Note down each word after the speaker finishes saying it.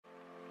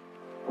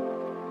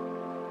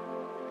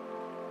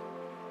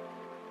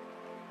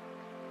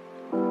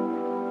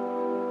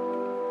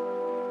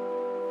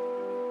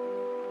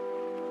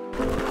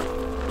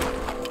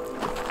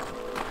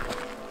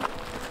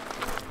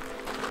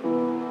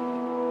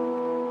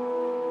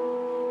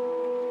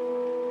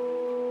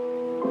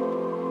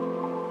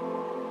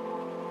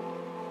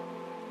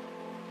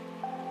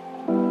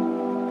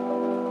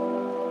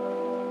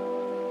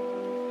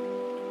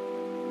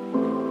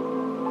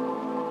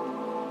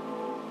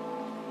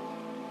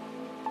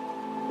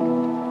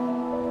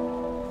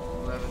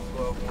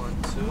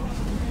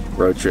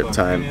Road trip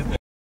time.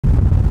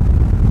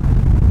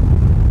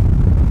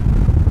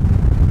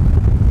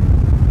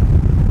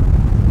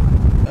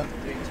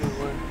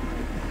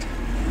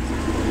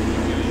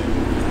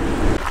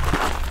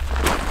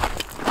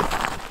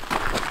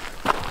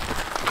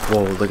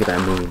 Whoa, look at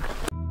that moon.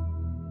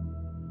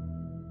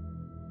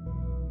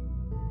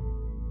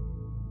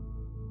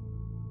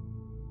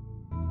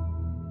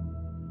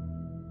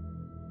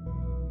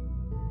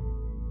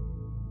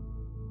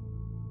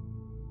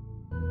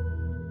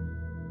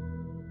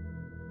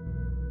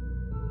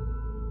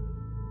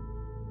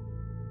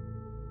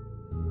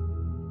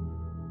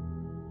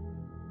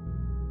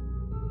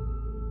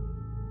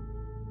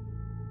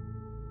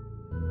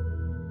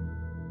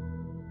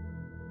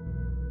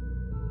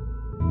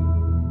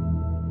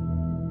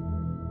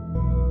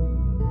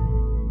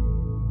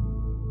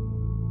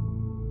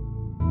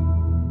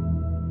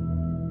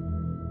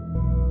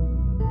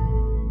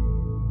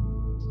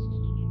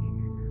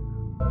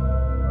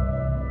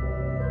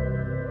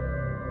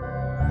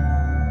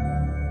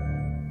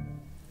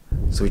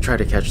 So we try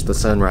to catch the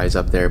sunrise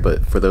up there,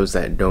 but for those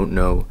that don't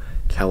know,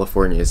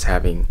 California is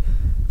having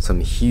some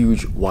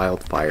huge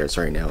wildfires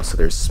right now, so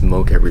there's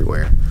smoke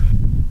everywhere.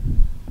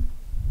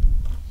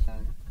 I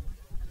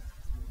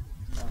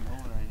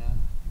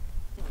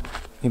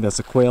think that's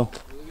a quail.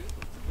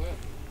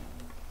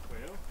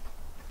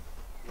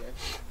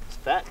 It's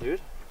fat,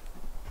 dude.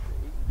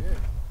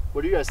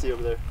 What do you guys see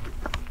over there?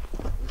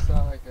 We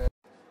saw like a...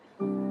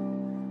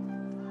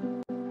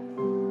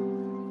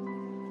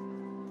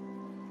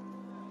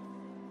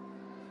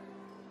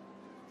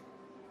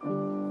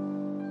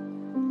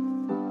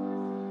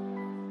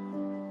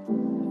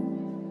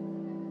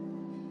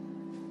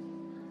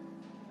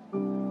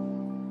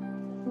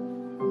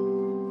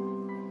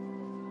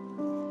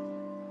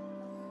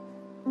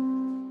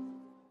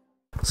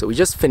 So we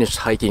just finished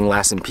hiking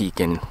Lassen Peak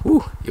and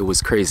whew, it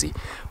was crazy.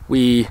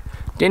 We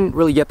didn't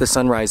really get the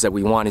sunrise that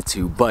we wanted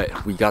to,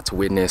 but we got to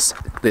witness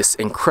this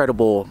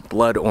incredible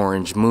blood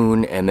orange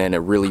moon and then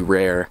a really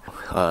rare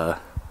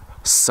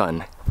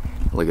sun.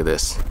 Look at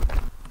this.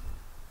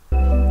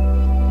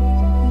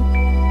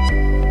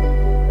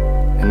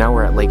 And now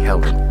we're at Lake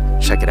Helen.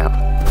 Check it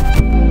out.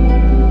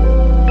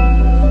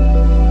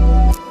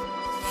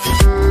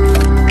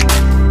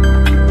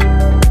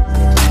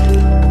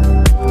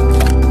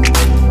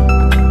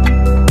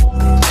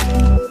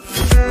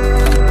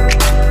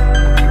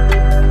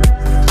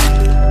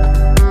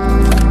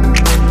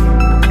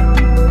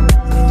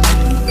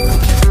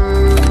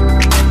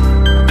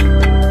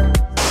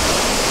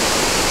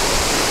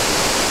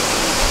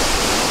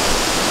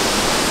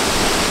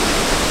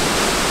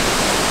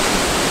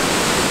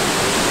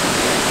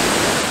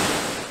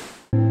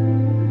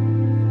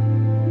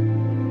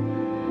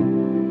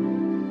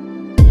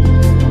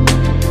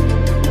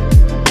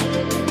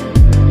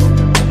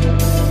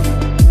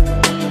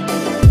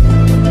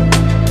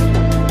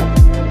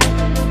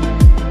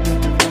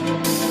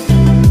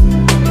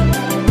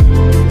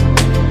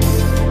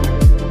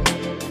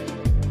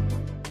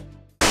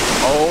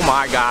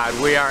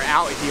 We are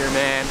out here,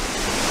 man.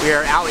 We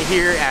are out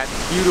here at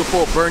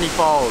beautiful Burney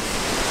Falls.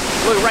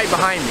 Look right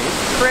behind me.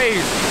 It's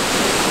crazy.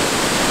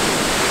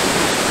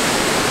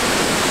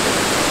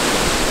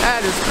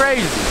 That is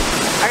crazy.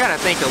 I gotta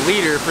thank the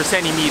leader for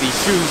sending me these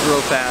shoes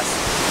real fast.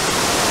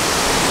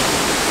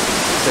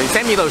 So he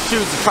sent me those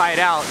shoes to try it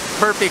out.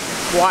 Perfect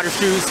water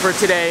shoes for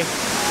today.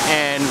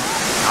 And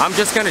I'm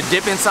just gonna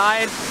dip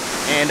inside.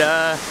 And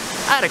I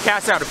had to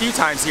cast out a few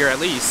times here at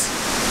least.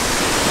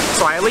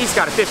 So I at least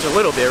got to fish a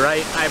little bit,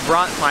 right? I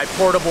brought my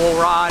portable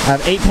rod. I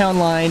have 8-pound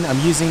line. I'm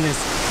using this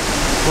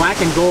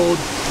black and gold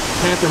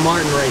Panther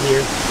Martin right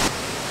here.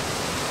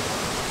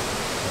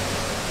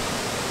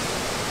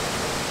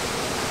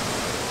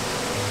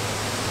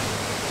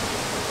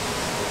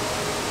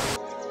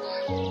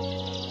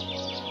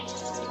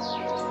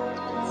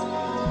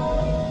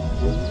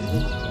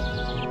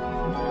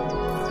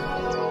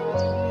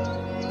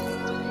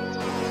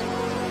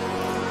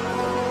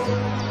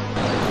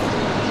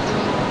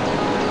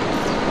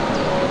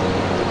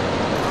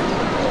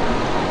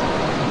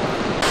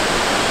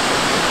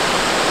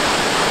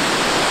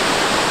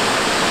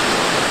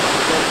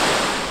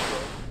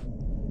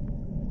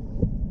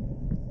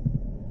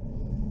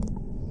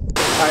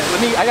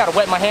 I gotta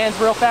wet my hands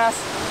real fast.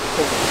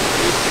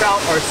 These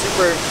trout are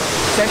super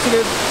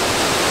sensitive.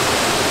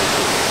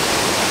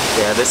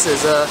 Yeah, this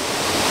is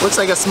looks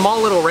like a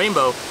small little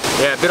rainbow.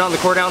 Yeah, a bit on the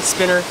core down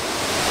spinner,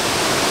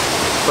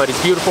 but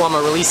it's beautiful. I'm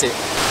gonna release it.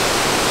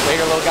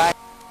 Later, little guy.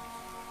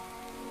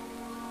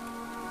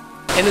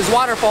 And this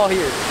waterfall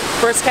here,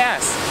 first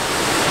cast.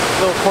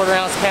 Little 1/4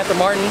 ounce Panther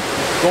Martin,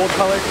 gold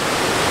color.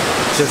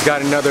 Just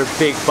got another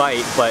big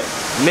bite, but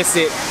miss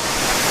it.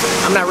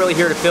 I'm not really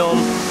here to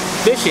film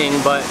fishing,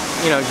 but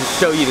you know, just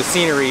show you the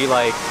scenery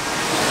like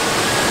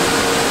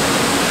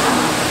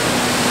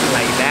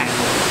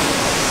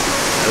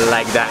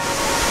that.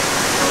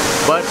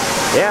 But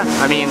yeah,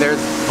 I mean, there's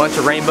a bunch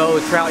of rainbow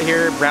trout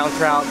here, brown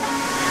trout,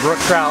 brook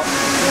trout,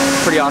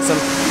 pretty awesome.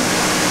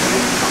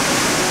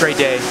 Great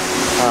day,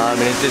 and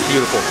it's just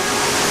beautiful.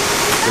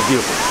 It was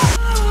beautiful.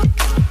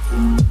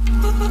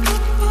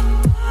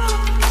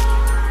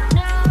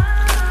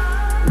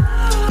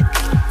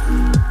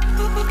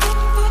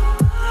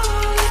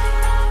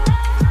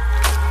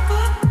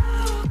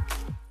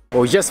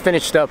 Well, we just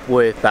finished up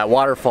with that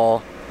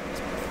waterfall.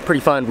 It's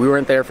pretty fun. We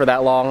weren't there for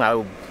that long.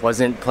 I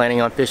wasn't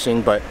planning on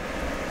fishing, but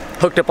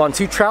hooked up on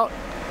 2 trout.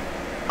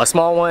 A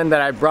small one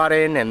that I brought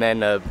in, and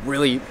then a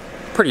really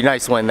pretty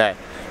nice one that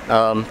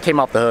came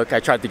off the hook. I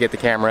tried to get the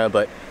camera,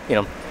 but you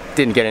know,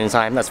 didn't get it in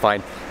time. That's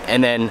fine.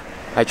 And then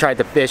I tried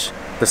to fish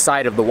the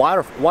side of the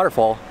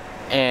waterfall,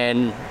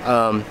 and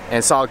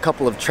saw a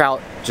couple of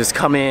trout just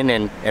come in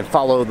and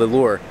follow the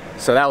lure.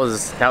 So that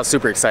was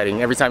super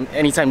exciting.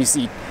 Anytime you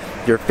see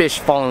your fish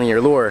following your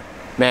lure,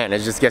 man, it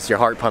just gets your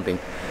heart pumping.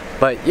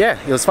 But yeah,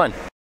 it was fun.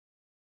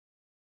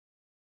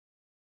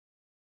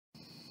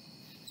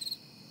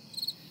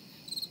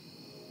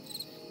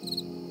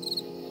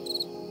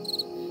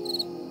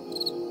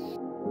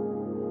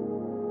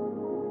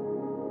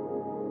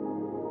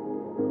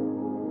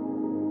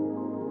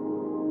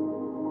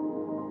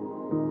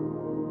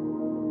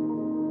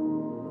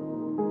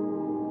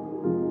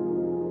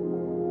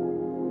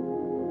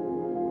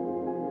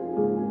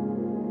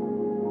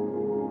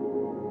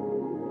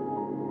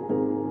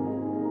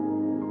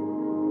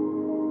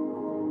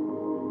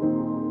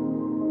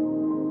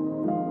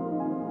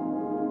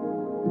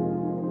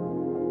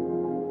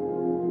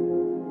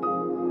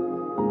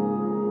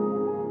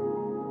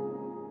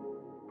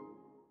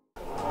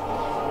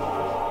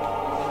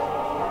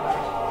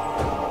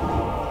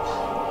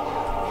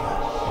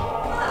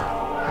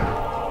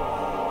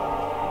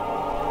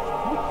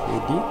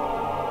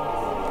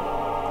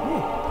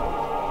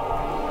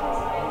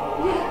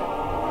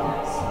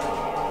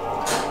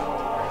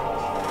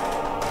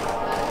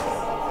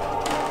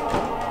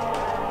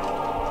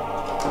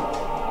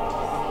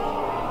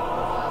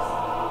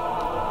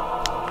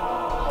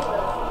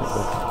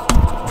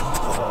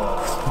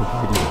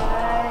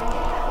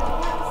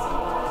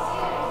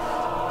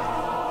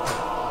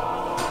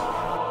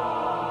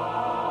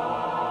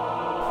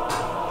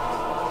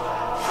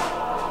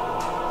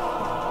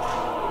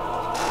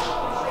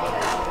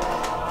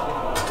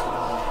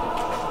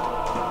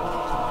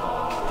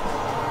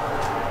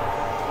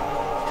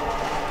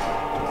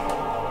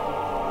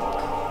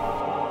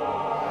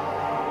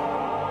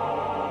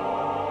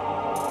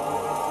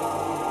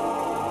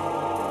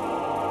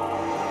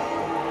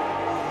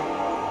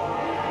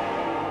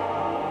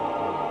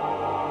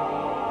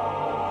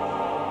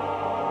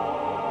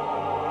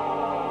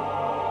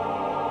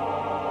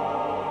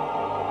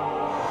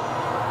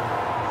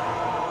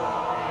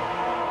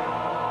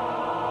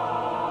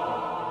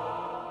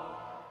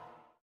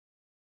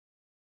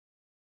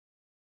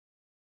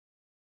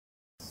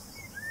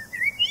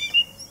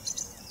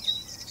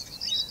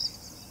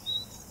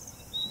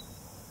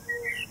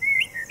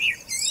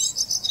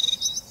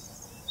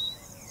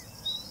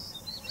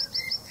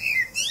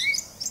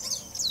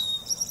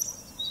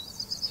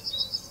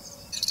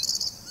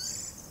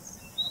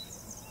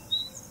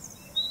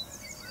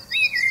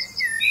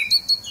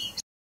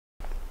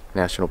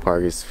 National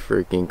Park is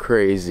freaking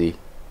crazy.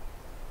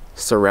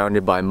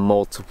 Surrounded by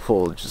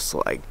multiple just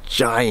like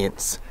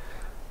giants.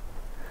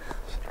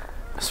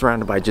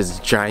 Surrounded by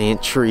just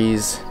giant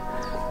trees.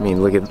 I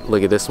mean, look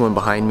at this one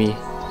behind me.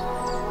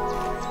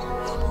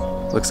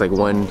 Looks like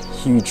one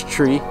huge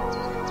tree,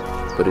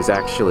 but it's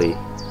actually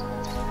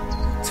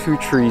 2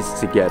 trees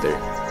together.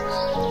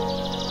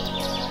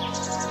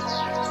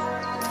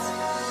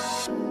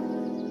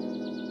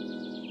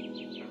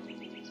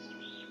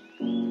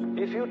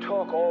 If you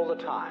talk all the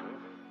time,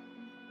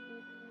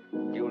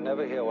 you'll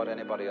never hear what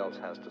anybody else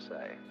has to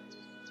say.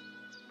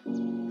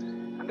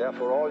 And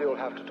therefore all you'll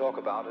have to talk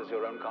about is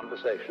your own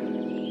conversation.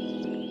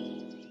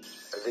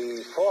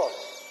 The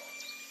force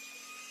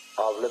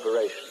of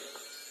liberation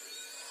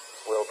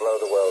will blow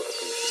the world to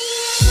pieces.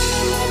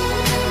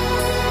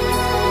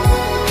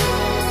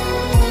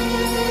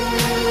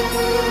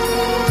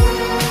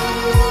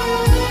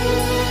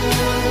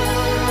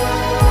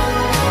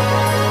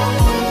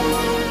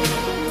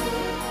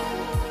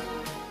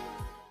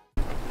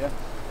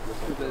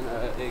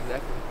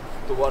 Exactly.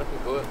 The water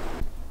can go up.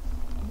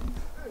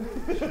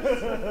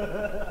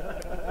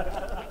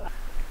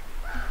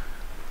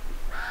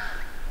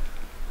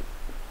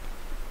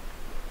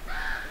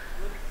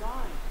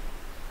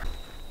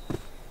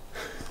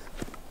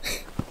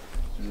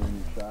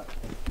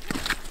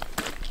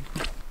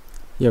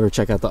 You ever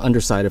check out the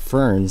underside of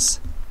ferns?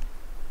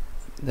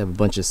 They have a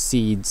bunch of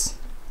seeds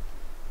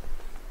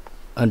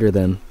under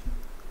them.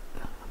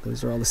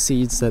 Those are all the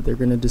seeds that they're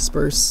gonna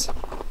disperse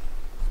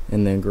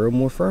and then grow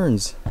more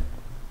ferns.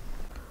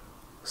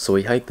 So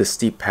we hiked the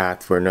steep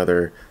path for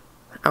another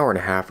hour and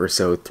a half or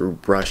so through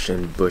brush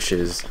and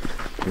bushes,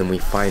 and then we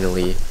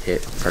finally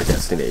hit our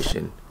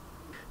destination.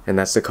 And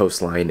that's the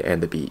coastline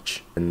and the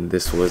beach. And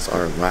this was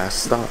our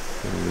last stop.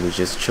 And we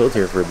just chilled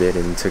here for a bit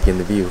and took in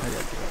the view.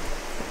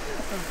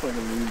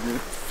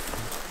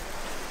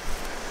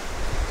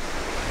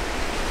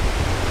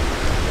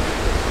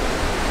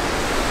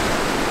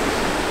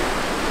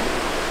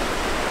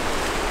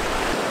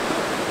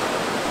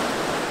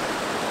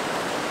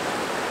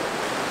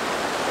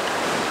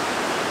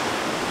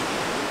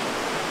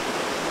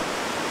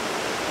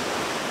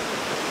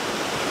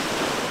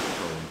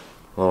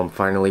 well, I'm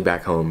finally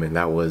back home, and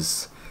that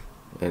was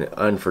an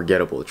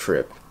unforgettable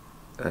trip,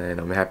 and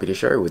I'm happy to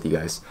share it with you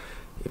guys.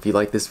 If you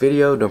like this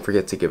video, don't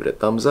forget to give it a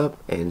thumbs up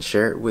and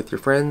share it with your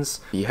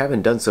friends. If you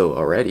haven't done so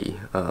already,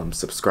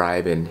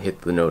 subscribe and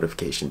hit the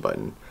notification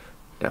button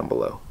down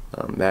below.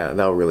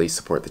 That'll really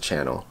support the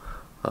channel,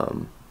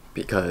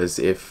 because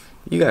if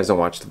you guys don't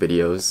watch the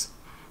videos,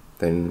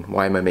 then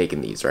why am I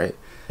making these, right?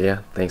 Yeah,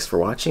 thanks for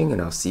watching,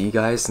 and I'll see you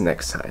guys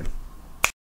next time.